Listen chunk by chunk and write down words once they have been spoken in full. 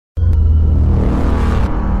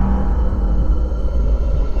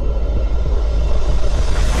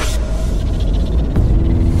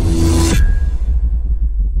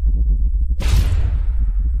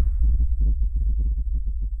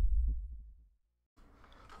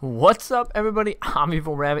What's up, everybody? I'm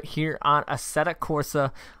EvlRabbit here on Assetto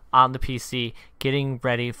Corsa on the PC, getting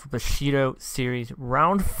ready for Bushido Series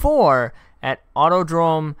Round 4 at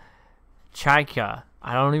Autodrome Chaika.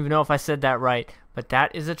 I don't even know if I said that right, but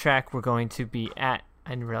that is a track we're going to be at. I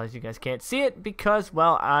didn't realize you guys can't see it because,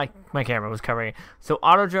 well, my camera was covering it. So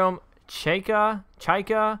Autodrome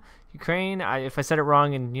Chaika, Ukraine. If I said it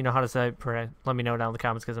wrong and you know how to say it, let me know down in the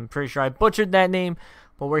comments because I'm pretty sure I butchered that name.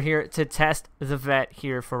 But we're here to test the vet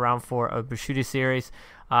here for round 4 of Bushido Series.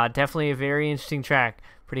 Definitely a very interesting track.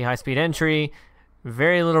 Pretty high speed entry,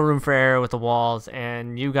 very little room for error with the walls,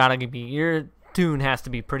 and your tune has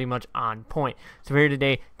to be pretty much on point. So we're here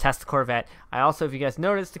today, test the Corvette. I also, if you guys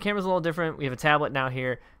noticed, the camera's a little different. We have a tablet now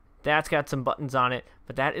here. That's got some buttons on it,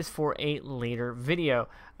 but that is for a later video.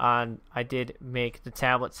 I did make the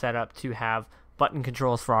tablet setup to have button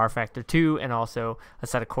controls for R Factor 2 and also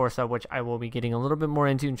Assetto Corsa, which I will be getting a little bit more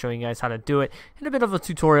into and showing you guys how to do it in a bit of a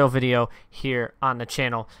tutorial video here on the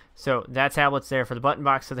channel. So that tablet's there for the button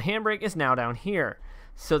box. So the handbrake is now down here.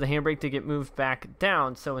 So the handbrake did get moved back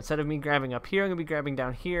down. So instead of me grabbing up here, I'm going to be grabbing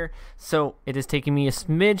down here. So it is taking me a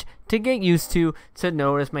smidge to get used to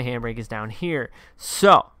notice my handbrake is down here.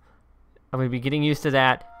 So I'm going to be getting used to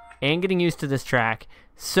that and getting used to this track.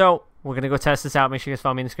 So we're going to go test this out. Make sure you guys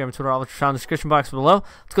follow me on Instagram and Twitter, all which are found in the description box below.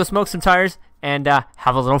 Let's go smoke some tires and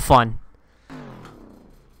have a little fun.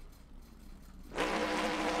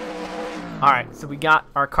 Alright, so we got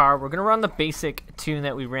our car. We're going to run the basic tune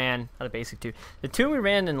that we ran. Not a basic tune. The tune we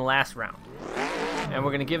ran in the last round. And we're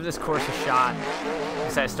going to give this course a shot.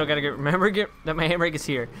 Like I still got to remember that my handbrake is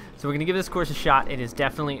here. So we're going to give this course a shot. It is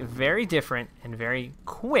definitely very different and very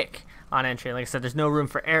quick on entry. Like I said, there's no room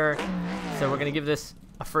for error. So we're going to give this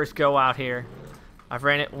a first go out here. I've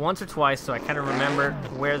ran it once or twice, so I kind of remember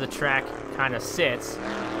where the track kind of sits.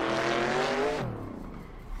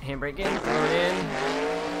 Handbrake in, throw it in.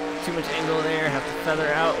 Too much angle there, have to feather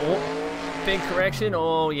out. Oh, big correction.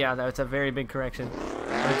 Oh yeah, that's a very big correction.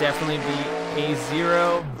 That would definitely be a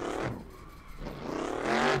 0.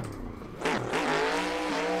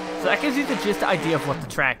 So that gives you the gist idea of what the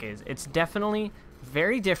track is. It's definitely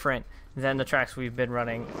very different than the tracks we've been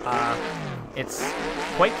running. It's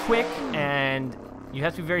quite quick, and you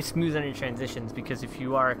have to be very smooth on your transitions, because if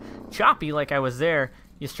you are choppy like I was there,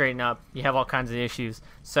 you straighten up, you have all kinds of issues.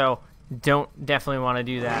 So don't definitely want to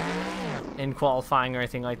do that in qualifying or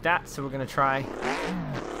anything like that. So we're going to try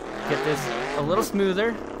get this a little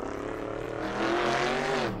smoother.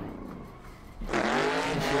 Pushing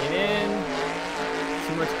it in.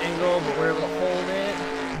 Too much angle, but we're able to hold it.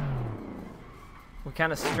 We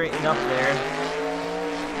kind of straightened up there.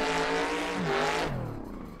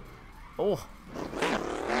 Oh,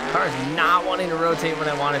 car is not wanting to rotate when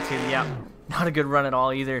I wanted to. Yep, not a good run at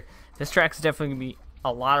all either. This track's definitely going to be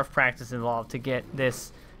a lot of practice involved to get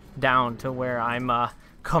this down to where I'm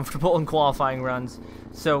comfortable in qualifying runs.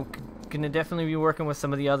 So gonna definitely be working with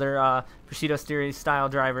some of the other Bushido Series style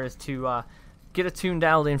drivers to get a tune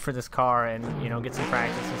dialed in for this car, and you know, get some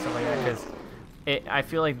practice and stuff like that, because I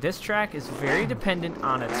feel like this track is very dependent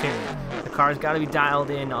on a tune. The car's got to be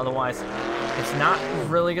dialed in, otherwise it's not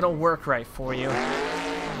really gonna work right for you.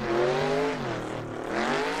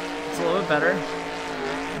 It's a little bit better.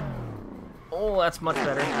 Oh, that's much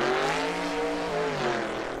better.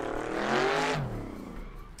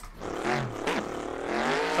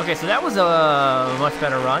 Okay, so that was a much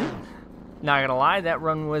better run. Not gonna lie, that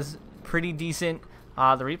run was pretty decent.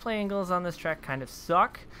 The replay angles on this track kind of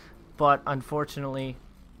suck, but unfortunately,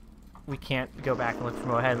 we can't go back and look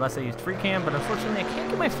from ahead unless I used free cam. But unfortunately, I can't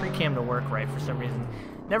get my free cam to work right for some reason.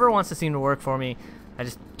 Never wants to seem to work for me. I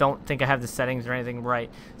just don't think I have the settings or anything right.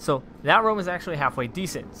 So that run was actually halfway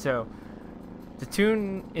decent. So the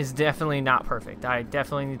tune is definitely not perfect. I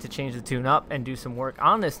definitely need to change the tune up and do some work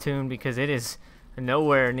on this tune, because it is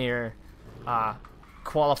nowhere near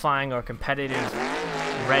qualifying or competitive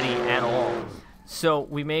ready at all. So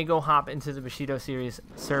we may go hop into the Bushido Series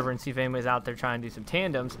server and see if anybody's out there trying to do some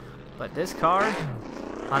tandems. But this car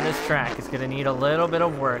on this track is going to need a little bit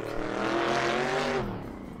of work.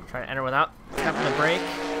 Try to enter without tapping the brake.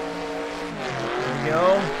 There we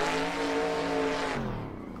go.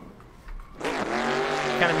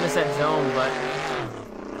 Kind of missed that zone, but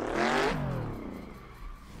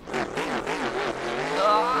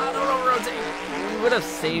I don't know, rotate. We would have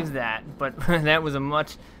saved that, but that was a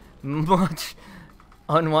much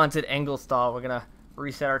unwanted angle stall. We're gonna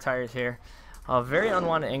reset our tires here. A very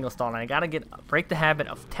unwanted angle stall, and I gotta break the habit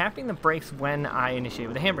of tapping the brakes when I initiate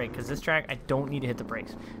with the handbrake, because this track I don't need to hit the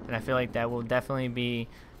brakes, and I feel like that will definitely be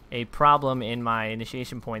a problem in my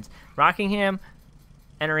initiation points. Rockingham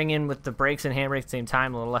entering in with the brakes and handbrake at the same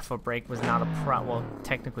time. A little left foot brake was not a problem. Well,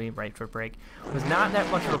 technically right foot brake was not that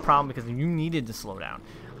much of a problem because you needed to slow down.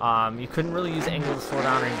 You couldn't really use angle to slow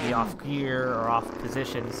down or you'd be off gear or off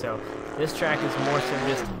position. So this track is more so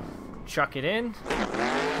just chuck it in.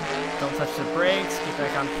 Don't touch the brakes. Get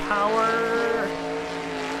back on power.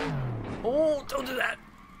 Oh, don't do that.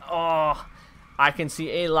 Oh, I can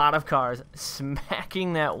see a lot of cars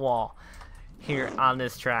smacking that wall here on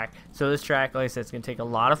this track. So this track, like I said, it's going to take a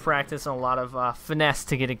lot of practice and a lot of finesse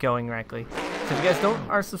to get it going correctly. So if you guys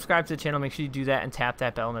are subscribed to the channel, make sure you do that and tap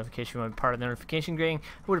that bell notification if you want to be part of the notification grading. I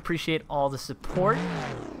would appreciate all the support.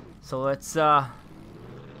 So let's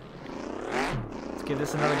give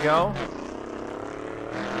this another go.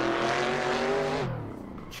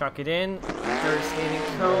 Chuck it in. Third standing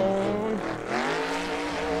cone.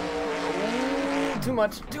 Too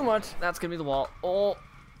much, too much. That's going to be the wall. Oh,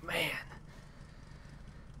 man.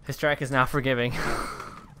 This track is not forgiving.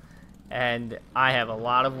 And I have a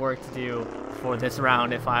lot of work to do for this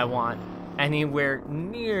round if I want anywhere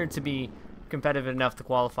near to be competitive enough to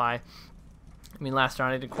qualify. I mean, last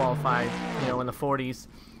round I did qualify, you know, in the 40s.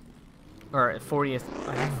 Or 40th,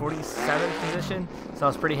 I think 47th position. So I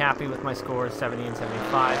was pretty happy with my scores, 70 and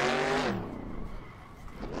 75.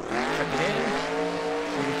 Check it in.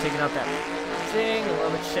 We're taking out that thing. A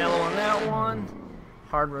little bit shallow on that one.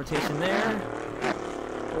 Hard rotation there.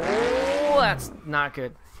 Oh, that's not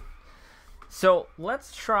good. So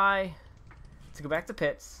let's try to go back to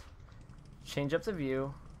pits. Change up the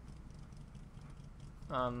view.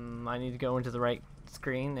 I need to go into the right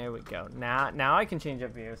screen. There we go. Now I can change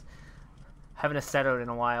up views. Haven't assettoed in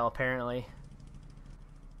a while, apparently.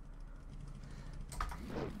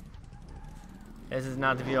 This is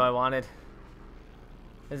not the view I wanted.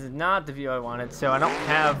 This is not the view I wanted. So I don't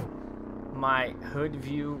have my hood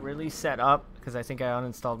view really set up because I think I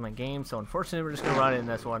uninstalled my game. So unfortunately, we're just going to run it in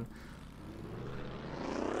this one.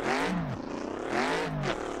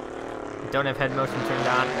 I don't have head motion turned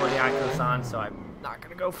on or the Oculus on, so I'm not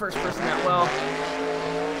going to go first person that well.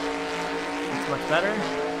 It's much better.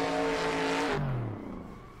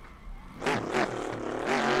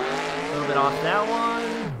 Off that one.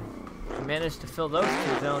 Managed to fill those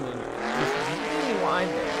two zones and just really wide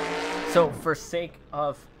there. So for sake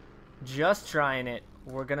of just trying it,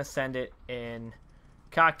 we're gonna send it in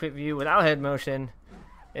cockpit view without head motion.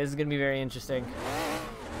 This is gonna be very interesting.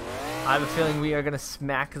 I have a feeling we are gonna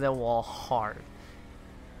smack the wall hard.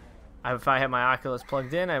 If I had my Oculus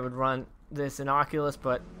plugged in, I would run this in Oculus,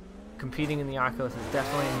 but competing in the Oculus is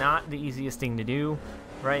definitely not the easiest thing to do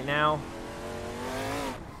right now.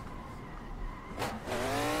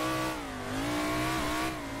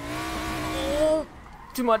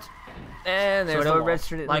 Too much. And there's no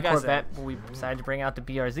registered it in the Corvette. We decided to bring out the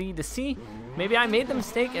BRZ to see. Maybe I made the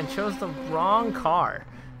mistake and chose the wrong car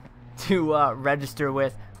to register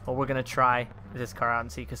with. But we're going to try this car out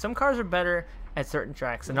and see. Because some cars are better at certain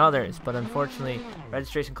tracks than others. But unfortunately,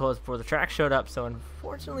 registration closed before the track showed up. So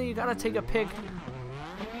unfortunately, you got to take a pick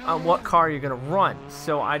on what car you're going to run.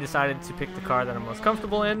 So I decided to pick the car that I'm most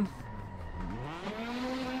comfortable in.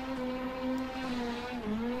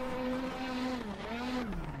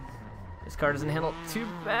 This car doesn't handle too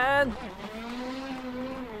bad.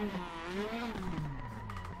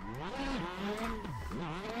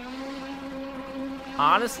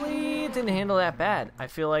 Honestly, it didn't handle that bad. I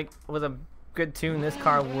feel like with a good tune, this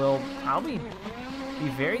car will probably be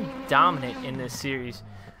very dominant in this series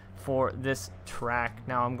for this track.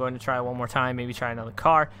 Now I'm going to try one more time, maybe try another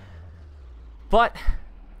car. But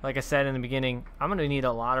like I said in the beginning, I'm going to need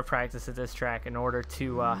a lot of practice at this track in order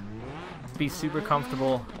to be super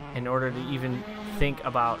comfortable, in order to even think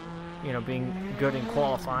about, you know, being good in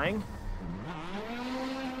qualifying.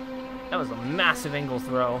 That was a massive angle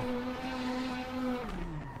throw.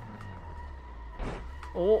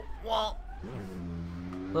 Oh, wall.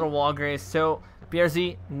 Little wall graze. So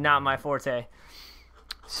BRZ, not my forte.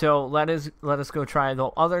 So let us go try the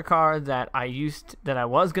other car that I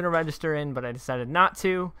was gonna register in, but I decided not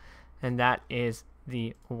to, and that is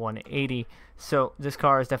the 180. So this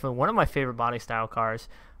car is definitely one of my favorite body style cars.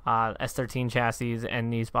 S13 chassis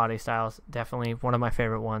and these body styles, definitely one of my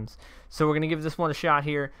favorite ones. So we're gonna give this one a shot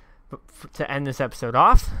here to end this episode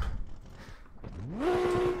off.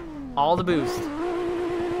 All the boost,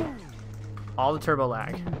 all the turbo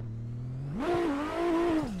lag.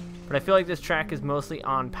 But I feel like this track is mostly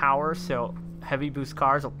on power, so heavy boost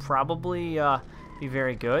cars will probably be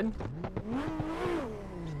very good.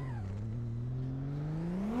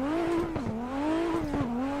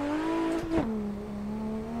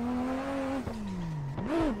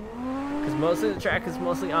 Because most of the track is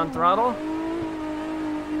mostly on throttle.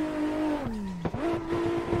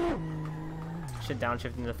 it,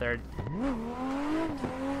 downshift into third.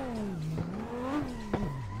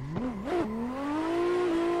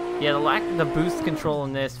 Yeah, the lack of the boost control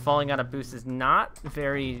in this, falling out of boost, is not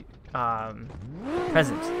very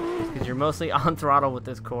present, because you're mostly on throttle with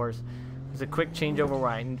this course. There's a quick changeover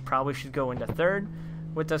where I probably should go into third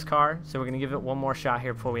with this car, so we're going to give it one more shot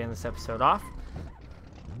here before we end this episode off.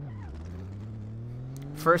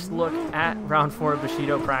 First look at round 4 of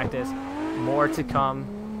Bushido practice. More to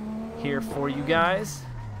come here for you guys.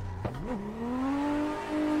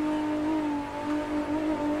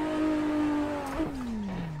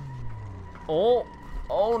 Oh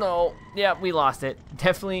no. Yeah, we lost it.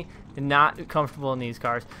 Definitely not comfortable in these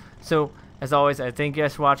cars. So, as always, I thank you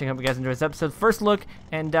guys for watching. Hope you guys enjoyed this episode. First look,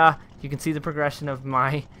 and you can see the progression of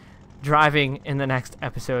my driving in the next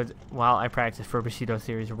episode while I practice for Bushido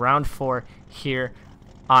Series Round 4 here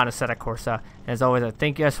on Assetto Corsa. As always, I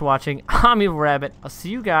thank you guys for watching. I'm EvlRabbit. I'll see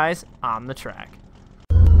you guys on the track.